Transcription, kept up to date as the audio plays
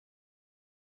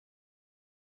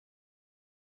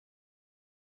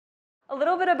A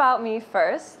little bit about me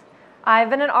first. I've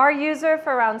been an R user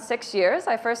for around 6 years.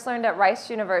 I first learned at Rice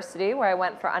University, where I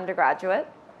went for undergraduate.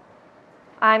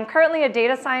 I'm currently a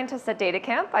data scientist at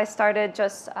DataCamp. I started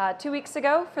just 2 weeks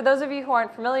ago. For those of you who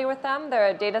aren't familiar with them, they're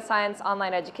a data science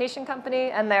online education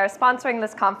company, and they're sponsoring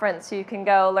this conference, so you can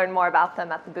go learn more about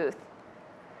them at the booth.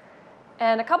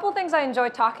 And a couple things I enjoy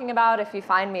talking about if you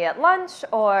find me at lunch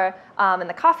or in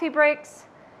the coffee breaks.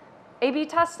 A/B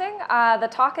testing. The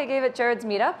talk I gave at Jared's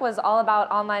meetup was all about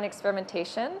online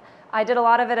experimentation. I did a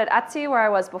lot of it at Etsy, where I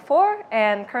was before,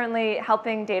 and currently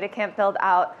helping DataCamp build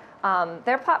out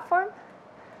their platform.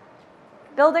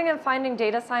 Building and finding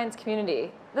data science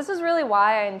community. This is really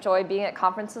why I enjoy being at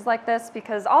conferences like this,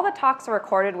 because all the talks are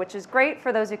recorded, which is great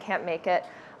for those who can't make it.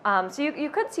 So you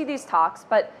could see these talks,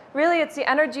 but really it's the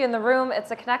energy in the room, it's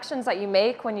the connections that you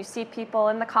make when you see people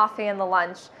in the coffee and the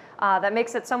lunch that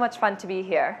makes it so much fun to be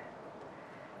here.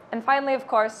 And finally, of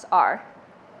course, R.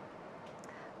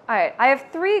 All right, I have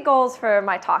 3 goals for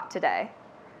my talk today.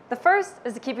 The first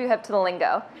is to keep you hip to the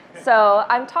lingo. So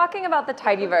I'm talking about the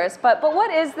Tidyverse, but what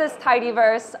is this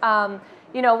Tidyverse?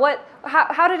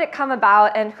 How did it come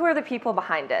about, and who are the people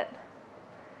behind it?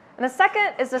 And the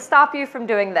second is to stop you from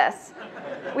doing this.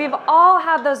 We've all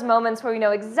had those moments where we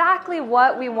know exactly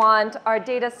what we want our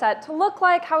data set to look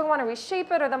like, how we want to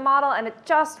reshape it or the model, and it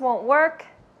just won't work.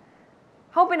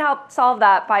 Hoping to help solve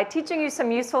that by teaching you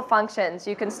some useful functions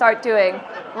you can start doing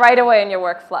right away in your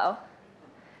workflow.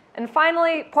 And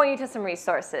finally, point you to some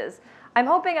resources. I'm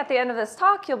hoping at the end of this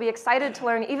talk you'll be excited to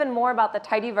learn even more about the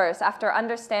Tidyverse after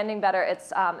understanding better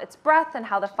its breadth and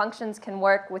how the functions can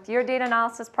work with your data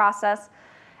analysis process.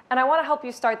 And I want to help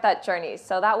you start that journey,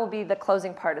 so that will be the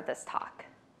closing part of this talk.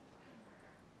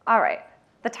 All right,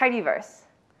 the Tidyverse.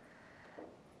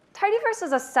 Tidyverse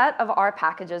is a set of R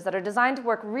packages that are designed to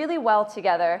work really well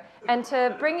together and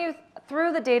to bring you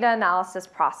through the data analysis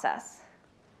process.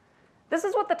 This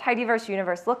is what the Tidyverse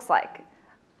universe looks like.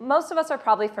 Most of us are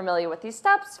probably familiar with these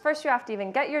steps. First, you have to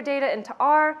even get your data into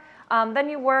R. Then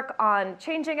you work on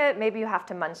changing it. Maybe you have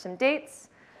to munch some dates.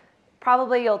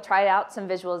 Probably you'll try out some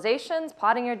visualizations,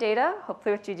 plotting your data,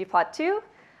 hopefully with ggplot2.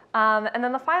 And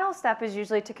then the final step is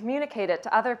usually to communicate it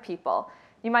to other people.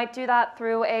 You might do that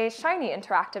through a Shiny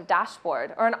interactive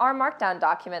dashboard or an R Markdown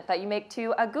document that you make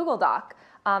to a Google Doc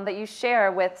that you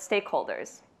share with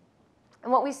stakeholders.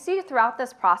 And what we see throughout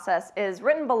this process is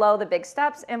written below the big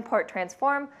steps, import,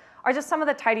 transform, are just some of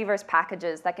the Tidyverse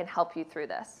packages that can help you through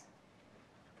this.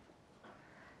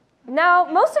 Now,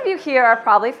 most of you here are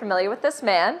probably familiar with this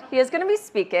man. He is going to be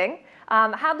speaking.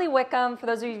 Hadley Wickham, for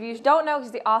those of you who don't know,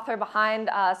 he's the author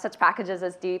behind such packages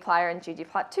as dplyr and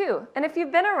ggplot2. And if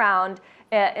you've been around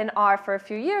in R for a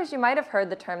few years, you might have heard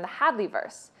the term the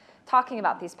Hadleyverse, talking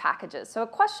about these packages. So a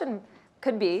question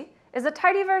could be, is the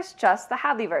Tidyverse just the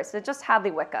Hadleyverse? Is it just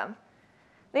Hadley Wickham?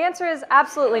 The answer is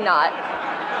absolutely not.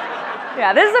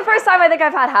 Yeah, this is the first time I think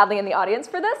I've had Hadley in the audience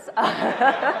for this. But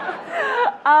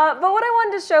what I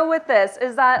wanted to show with this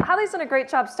is that Hadley's done a great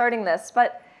job starting this,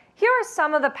 but here are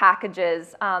some of the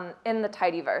packages in the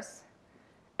Tidyverse.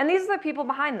 And these are the people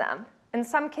behind them. In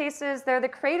some cases, they're the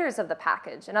creators of the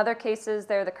package. In other cases,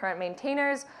 they're the current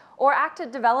maintainers or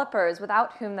active developers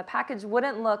without whom the package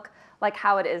wouldn't look like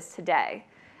how it is today.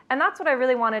 And that's what I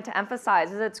really wanted to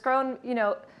emphasize, is it's grown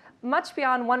much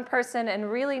beyond one person, and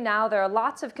really now there are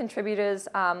lots of contributors,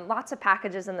 lots of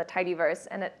packages in the Tidyverse,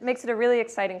 and it makes it a really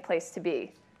exciting place to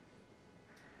be.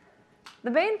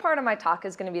 The main part of my talk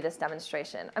is going to be this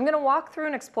demonstration. I'm going to walk through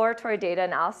an exploratory data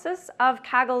analysis of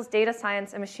Kaggle's Data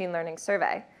Science and Machine Learning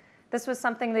Survey. This was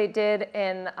something they did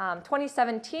in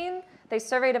 2017. They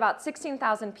surveyed about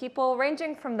 16,000 people,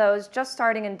 ranging from those just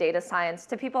starting in data science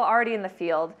to people already in the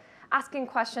field, asking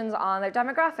questions on their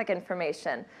demographic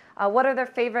information. What are their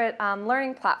favorite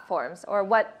learning platforms, or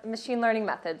what machine learning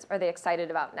methods are they excited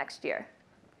about next year?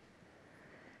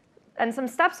 And some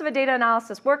steps of a data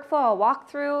analysis workflow I'll walk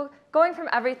through, going from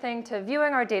everything to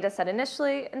viewing our data set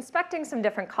initially, inspecting some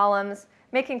different columns,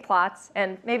 making plots,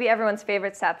 and maybe everyone's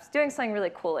favorite steps, doing something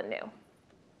really cool and new.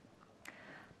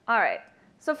 All right,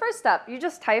 so first step, you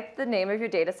just type the name of your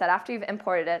data set after you've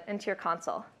imported it into your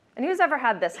console. And who's ever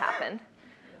had this happen,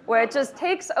 where it just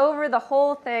takes over the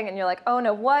whole thing and you're like, oh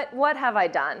no, what have I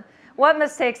done? What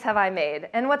mistakes have I made?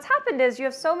 And what's happened is you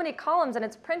have so many columns and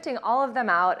it's printing all of them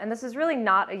out, and this is really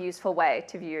not a useful way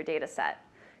to view your data set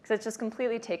because it's just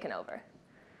completely taken over.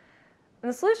 And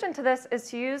the solution to this is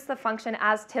to use the function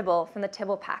asTibble from the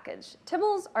Tibble package.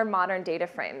 Tibbles are modern data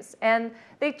frames, and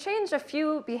they change a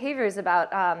few behaviors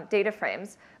about data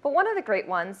frames, but one of the great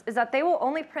ones is that they will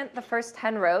only print the first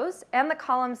 10 rows and the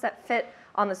columns that fit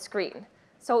on the screen.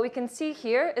 So what we can see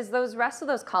here is those rest of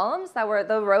those columns that were,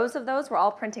 the rows of those were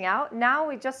all printing out. Now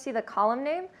we just see the column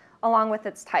name along with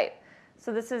its type.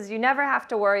 So this is, you never have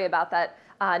to worry about that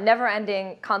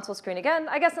never-ending console screen again,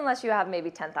 I guess unless you have maybe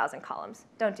 10,000 columns.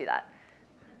 Don't do that.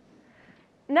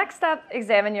 Next up,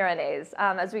 examine your NAs.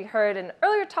 As we heard in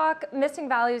earlier talk, missing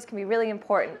values can be really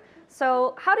important.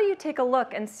 So how do you take a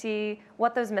look and see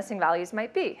what those missing values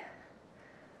might be?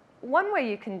 One way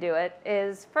you can do it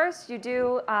is first you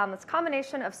do this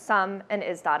combination of sum and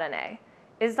is.na.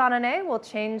 Is.na will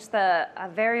change the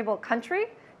variable country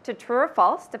to true or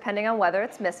false, depending on whether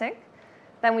it's missing.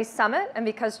 Then we sum it, and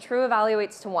because true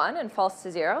evaluates to 1 and false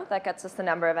to 0, that gets us the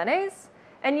number of NAs.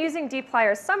 And using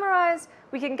dplyr summarize,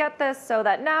 we can get this so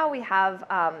that now we have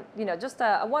just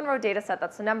a one-row data set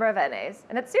that's the number of NAs,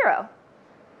 and it's 0.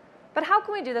 But how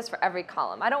can we do this for every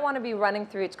column? I don't want to be running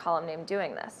through each column name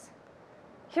doing this.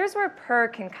 Here's where purr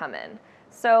can come in.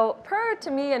 So purr,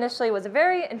 to me, initially was a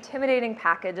very intimidating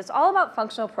package. It's all about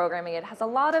functional programming. It has a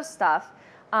lot of stuff.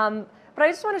 But I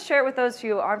just want to share it with those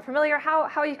who aren't familiar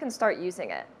how you can start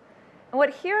using it. And what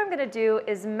here I'm going to do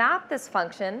is map this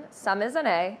function, sum is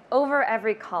NA, over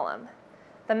every column.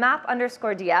 The map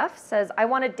underscore df says I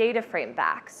want a data frame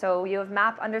back. So you have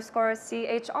map underscore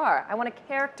chr. I want a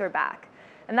character back.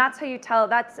 And that's how you tell,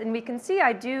 and we can see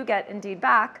I do get indeed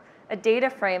back a data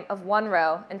frame of 1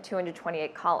 row and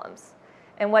 228 columns.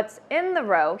 And what's in the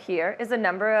row here is the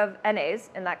number of NAs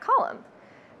in that column.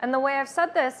 And the way I've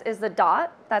said this is the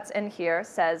dot that's in here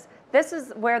says this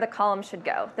is where the column should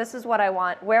go. This is what I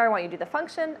want, where I want you to do the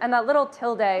function. And that little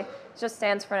tilde just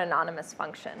stands for an anonymous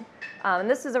function. And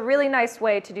this is a really nice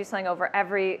way to do something over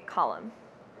every column.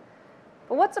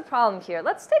 But what's the problem here?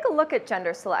 Let's take a look at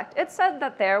gender select. It said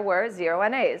that there were 0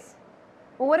 NAs.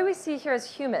 Well, what do we see here as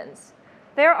humans?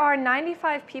 There are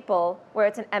 95 people where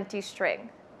it's an empty string.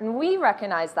 And we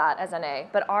recognize that as NA,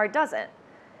 but R doesn't.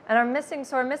 And our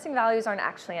missing values aren't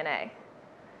actually NA.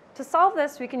 To solve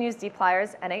this, we can use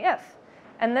dplyr's NAIF.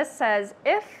 And this says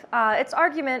if its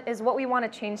argument is what we want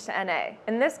to change to NA.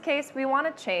 In this case, we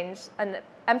want to change an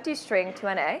empty string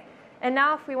to NA. And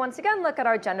now if we once again look at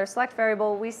our gender select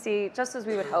variable, we see, just as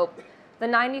we would hope, the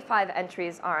 95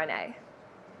 entries are NA.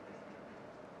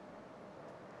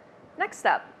 Next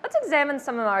up, let's examine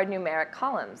some of our numeric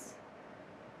columns.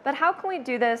 But how can we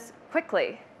do this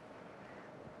quickly?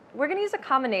 We're going to use a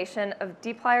combination of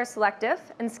dplyr select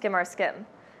if and skimrskim.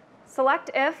 Select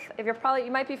if,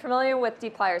 you might be familiar with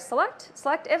dplyr select.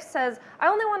 Select if says, I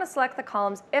only want to select the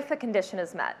columns if a condition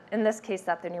is met, in this case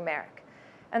that they're numeric.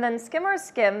 And then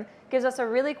skimrskim gives us a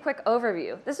really quick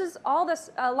overview. This is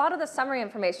a lot of the summary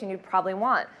information you'd probably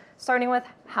want, starting with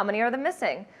how many are the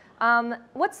missing,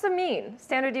 what's the mean,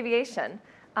 standard deviation,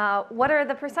 what are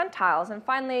the percentiles, and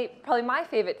finally, probably my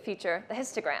favorite feature, the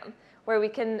histogram, where we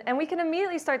can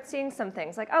immediately start seeing some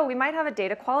things like, oh, we might have a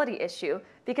data quality issue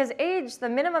because age, the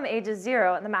minimum age is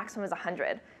 0 and the maximum is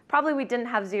 100. Probably we didn't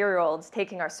have 0-year-olds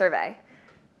taking our survey.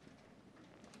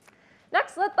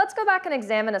 Next, let's go back and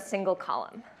examine a single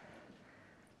column.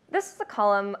 This is the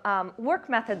column work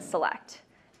method select.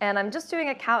 And I'm just doing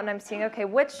a count and I'm seeing, OK,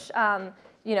 which,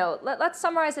 let's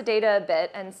summarize the data a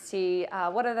bit and see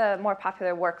what are the more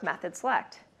popular work method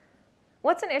select.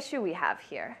 What's an issue we have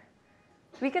here?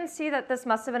 We can see that this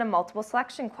must have been a multiple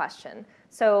selection question.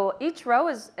 So each row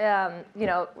is,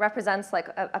 represents like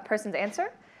a person's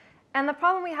answer. And the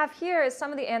problem we have here is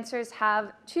some of the answers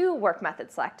have 2 work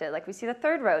methods selected. Like we see the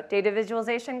third row, data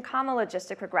visualization,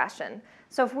 logistic regression.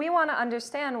 So if we want to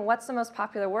understand what's the most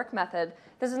popular work method,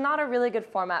 this is not a really good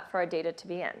format for our data to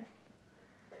be in.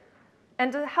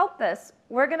 And to help this,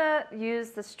 we're going to use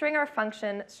the stringer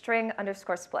function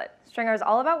string_split. Stringer is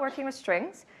all about working with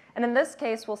strings. And in this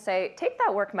case, we'll say, take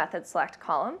that work method select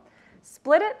column,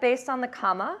 split it based on the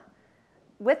comma.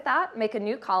 With that, make a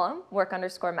new column,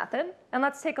 work_method, and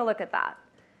let's take a look at that.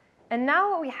 And now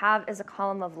what we have is a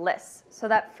column of lists. So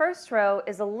that first row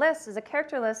is a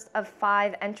character list of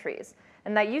 5 entries.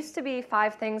 And that used to be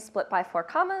 5 things split by 4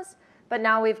 commas, but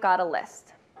now we've got a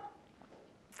list.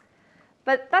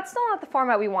 But that's still not the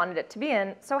format we wanted it to be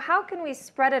in, so how can we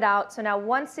spread it out so now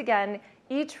once again,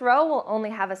 each row will only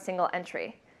have a single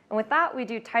entry? And with that, we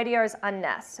do tidyverse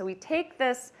unnest. So we take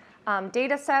this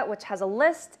data set, which has a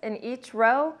list in each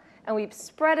row, and we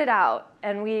spread it out.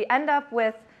 And we end up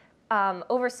with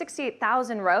over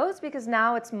 68,000 rows, because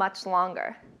now it's much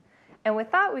longer. And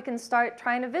with that, we can start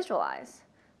trying to visualize.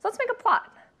 So let's make a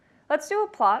plot. Let's do a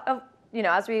plot of,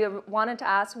 as we wanted to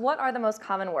ask, what are the most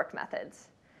common work methods?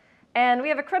 And we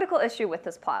have a critical issue with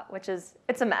this plot, which is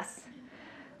it's a mess.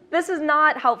 This is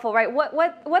not helpful, right?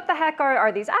 What the heck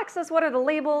are these axes? What are the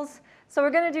labels? So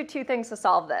we're going to do 2 things to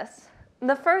solve this.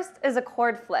 The first is a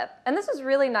chord flip, and this is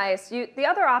really nice. The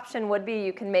other option would be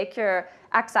you can make your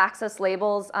x-axis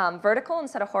labels vertical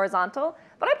instead of horizontal,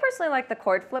 but I personally like the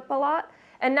chord flip a lot.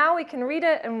 And now we can read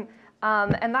it, and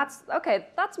that's, okay,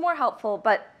 that's more helpful,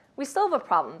 but we still have a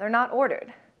problem. They're not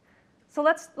ordered. So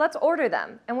let's order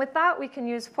them. And with that, we can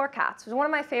use forcats, which is one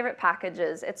of my favorite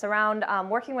packages. It's around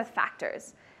working with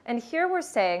factors. And here we're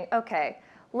saying, okay,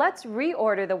 let's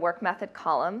reorder the work method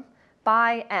column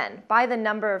by n, by the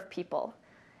number of people.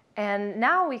 And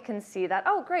now we can see that,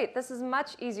 oh, great, this is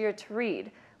much easier to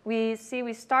read. We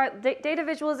start data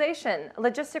visualization,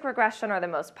 logistic regression are the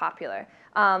most popular,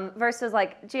 versus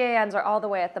like GANs are all the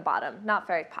way at the bottom, not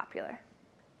very popular.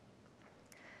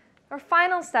 Our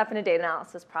final step in a data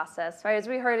analysis process, right, as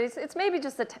we heard, it's maybe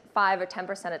just 5 or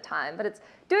 10% of time, but it's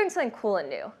doing something cool and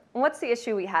new. And what's the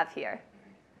issue we have here?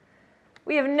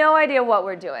 We have no idea what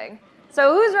we're doing.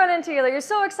 So who's run into you? Like, you're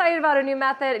so excited about a new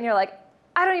method, and you're like,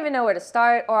 I don't even know where to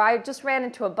start, or I just ran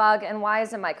into a bug, and why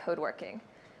isn't my code working?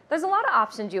 There's a lot of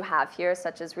options you have here,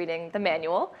 such as reading the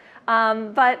manual.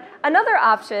 But another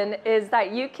option is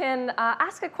that you can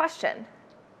ask a question.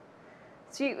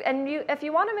 So if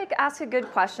you want to ask a good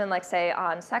question, like say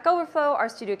on Stack Overflow,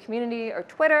 RStudio Community, or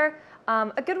Twitter,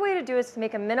 a good way to do is to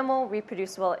make a minimal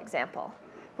reproducible example,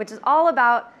 which is all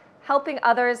about helping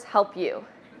others help you.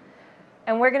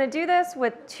 And we're going to do this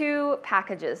with 2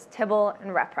 packages, Tibble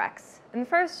and Refworks. And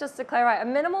first, just to clarify, a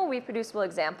minimal reproducible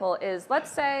example is,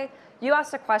 let's say you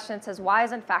asked a question that says, why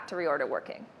isn't factor reorder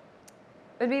working?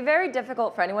 It would be very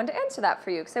difficult for anyone to answer that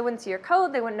for you, because they wouldn't see your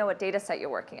code, they wouldn't know what data set you're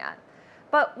working at.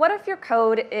 But what if your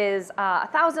code is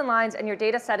 1,000 lines and your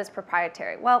data set is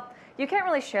proprietary? Well, you can't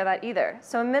really share that either.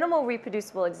 So a minimal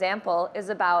reproducible example is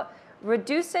about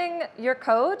reducing your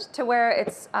code to where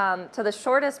it's to the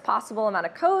shortest possible amount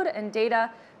of code and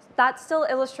data that still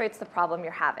illustrates the problem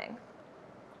you're having.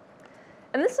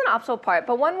 And this is an optional part,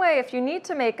 but one way, if you need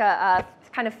to make a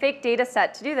kind of fake data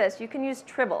set to do this, you can use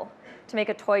Tribble to make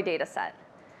a toy data set.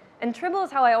 And Tribble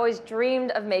is how I always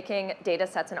dreamed of making data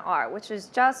sets in R, which is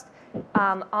just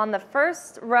on the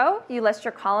first row, you list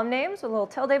your column names with a little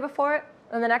tilde before it,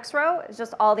 and the next row is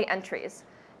just all the entries.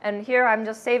 And here I'm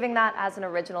just saving that as an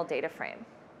original data frame.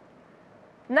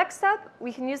 Next step,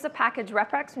 we can use the package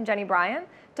Refworks from Jenny Bryan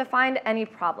to find any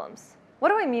problems. What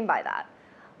do I mean by that?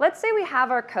 Let's say we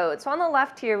have our code. So on the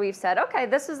left here, we've said, OK,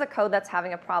 this is the code that's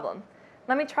having a problem.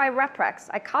 Let me try Refworks.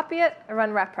 I copy it, I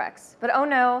run Refworks. But oh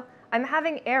no, I'm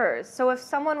having errors. So if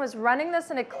someone was running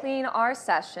this in a clean R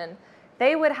session,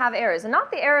 they would have errors. And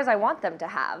not the errors I want them to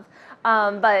have,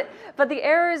 but the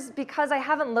errors because I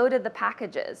haven't loaded the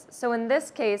packages. So in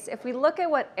this case, if we look at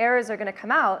what errors are going to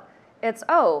come out, it's,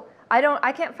 oh,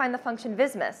 I can't find the function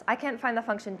vismis. I can't find the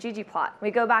function ggplot. We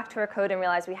go back to our code and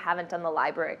realize we haven't done the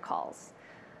library calls.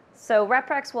 So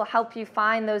Refworks will help you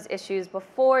find those issues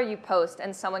before you post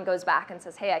and someone goes back and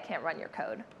says, hey, I can't run your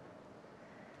code.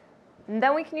 And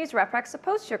then we can use Refworks to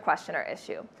post your question or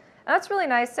issue. And that's really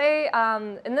nice. Say,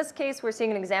 in this case, we're seeing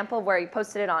an example of where you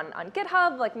posted it on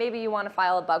GitHub. Like maybe you want to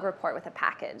file a bug report with a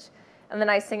package. And the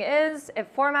nice thing is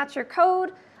it formats your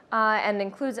code and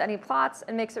includes any plots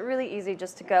and makes it really easy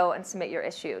just to go and submit your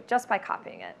issue just by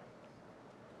copying it.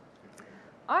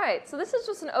 All right, so this is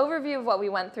just an overview of what we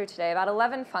went through today, about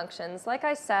 11 functions. Like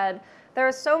I said, there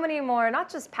are so many more, not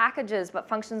just packages, but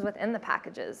functions within the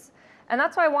packages. And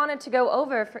that's why I wanted to go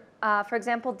over, for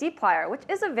example, dplyr, which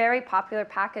is a very popular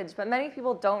package, but many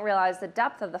people don't realize the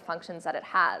depth of the functions that it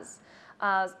has.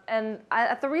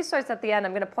 At the resource at the end,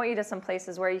 I'm going to point you to some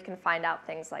places where you can find out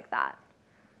things like that.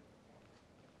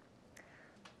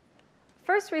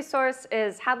 First resource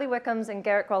is Hadley Wickham's and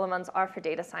Garrett Grolemann's R for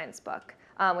Data Science book,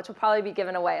 which will probably be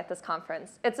given away at this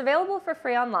conference. It's available for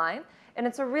free online, and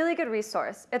it's a really good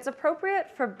resource. It's appropriate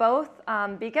for both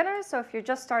beginners, so if you're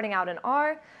just starting out in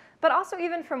R, but also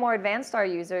even for more advanced R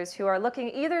users who are looking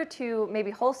either to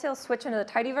maybe wholesale switch into the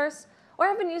Tidyverse or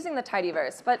have been using the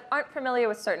Tidyverse but aren't familiar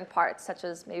with certain parts, such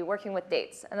as maybe working with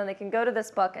dates. And then they can go to this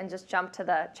book and just jump to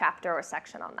the chapter or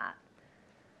section on that.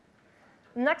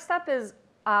 Next up is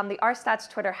the rstats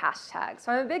Twitter hashtag.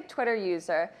 So I'm a big Twitter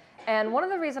user. And one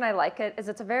of the reasons I like it is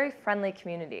it's a very friendly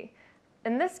community.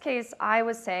 In this case, I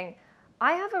was saying,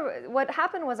 what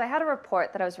happened was I had a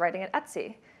report that I was writing at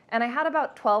Etsy. And I had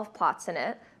about 12 plots in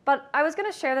it. But I was going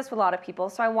to share this with a lot of people,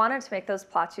 so I wanted to make those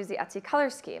plots use the Etsy color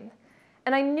scheme.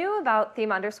 And I knew about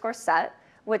theme_set,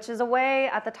 which is a way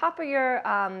at the top of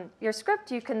your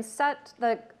script, you can set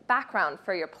the background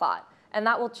for your plot. And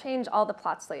that will change all the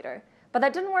plots later. But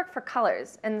that didn't work for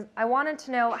colors. And I wanted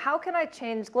to know, how can I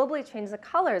globally change the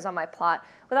colors on my plot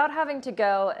without having to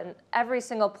go and every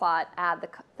single plot add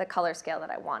the color scale that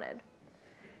I wanted?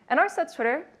 And rstats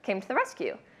Twitter came to the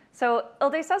rescue. So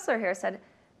Ilde Sessler here said,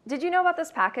 did you know about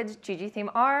this package,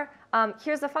 ggtheme-r?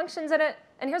 Here's the functions in it,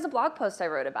 and here's a blog post I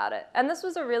wrote about it. And this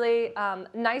was a really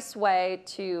nice way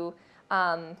to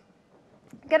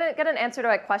get an answer to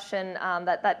a question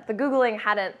that the Googling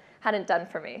hadn't done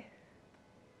for me.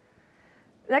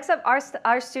 Next up,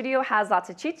 RStudio has lots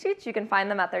of cheat sheets. You can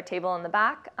find them at their table in the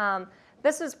back.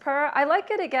 This is Purr. I like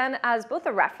it, again, as both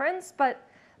a reference, but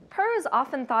Purr is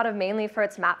often thought of mainly for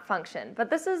its map function. But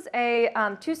this is a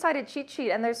two-sided cheat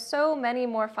sheet, and there's so many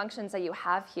more functions that you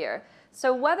have here.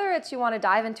 So whether it's you want to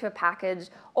dive into a package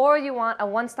or you want a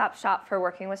one-stop shop for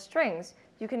working with strings,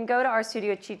 you can go to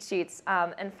RStudio cheat sheets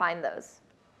and find those.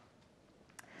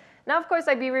 Now, of course,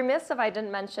 I'd be remiss if I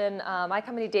didn't mention my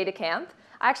company, DataCamp.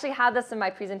 I actually had this in my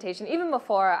presentation even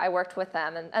before I worked with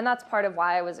them, and that's part of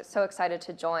why I was so excited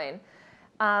to join.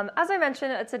 As I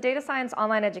mentioned, it's a data science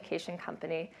online education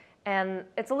company, and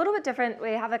it's a little bit different.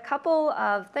 We have a couple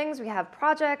of things. We have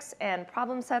projects and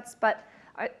problem sets, but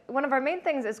one of our main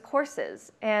things is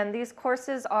courses, and these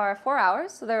courses are 4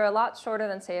 hours, so they're a lot shorter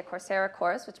than, say, a Coursera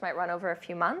course, which might run over a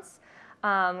few months.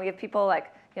 We have people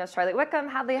like Charlotte Wickham,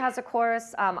 Hadley has a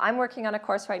course. I'm working on a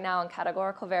course right now on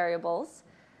categorical variables.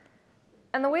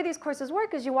 And the way these courses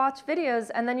work is you watch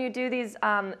videos and then you do these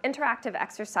interactive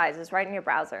exercises right in your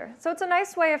browser. So it's a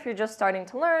nice way if you're just starting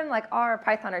to learn, like R,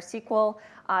 Python, or SQL,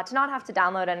 to not have to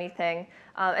download anything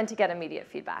and to get immediate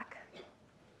feedback.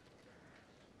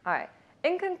 All right.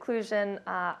 In conclusion,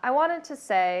 I wanted to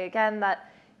say again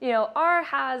that R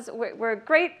we're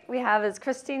great. We have, as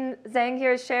Christine Zhang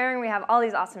here is sharing, we have all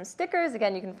these awesome stickers.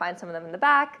 Again, you can find some of them in the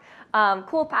back.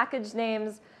 Cool package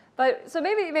names. So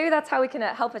maybe that's how we can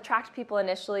help attract people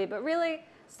initially, but really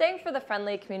staying for the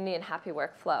friendly community and happy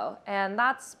workflow. And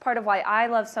that's part of why I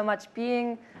love so much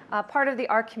being part of the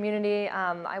R community.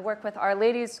 I work with Our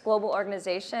Ladies Global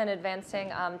Organization,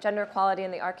 advancing gender equality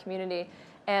in the R community.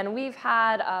 And we've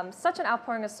had such an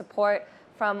outpouring of support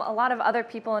from a lot of other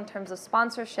people in terms of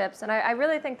sponsorships. And I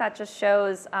really think that just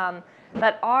shows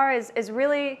that R is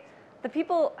really, the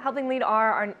people helping lead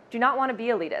R do not want to be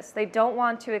elitist. They don't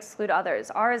want to exclude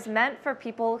others. R is meant for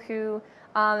people who,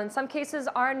 in some cases,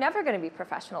 are never going to be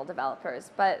professional developers.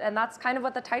 And that's kind of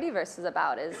what the Tidyverse is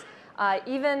about, is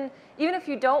even if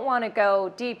you don't want to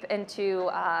go deep into,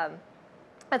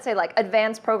 let's say, like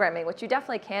advanced programming, which you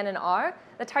definitely can in R,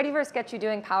 the Tidyverse gets you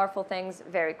doing powerful things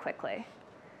very quickly.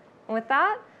 And with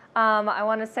that, I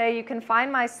want to say you can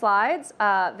find my slides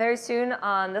very soon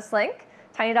on this link,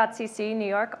 tiny.cc New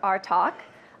York R Talk.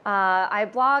 I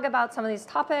blog about some of these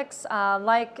topics,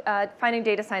 like finding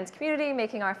data science community,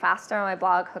 making R faster on my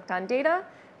blog, Hooked on Data.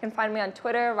 You can find me on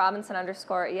Twitter,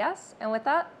 Robinson_ES. And with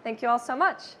that, thank you all so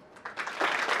much.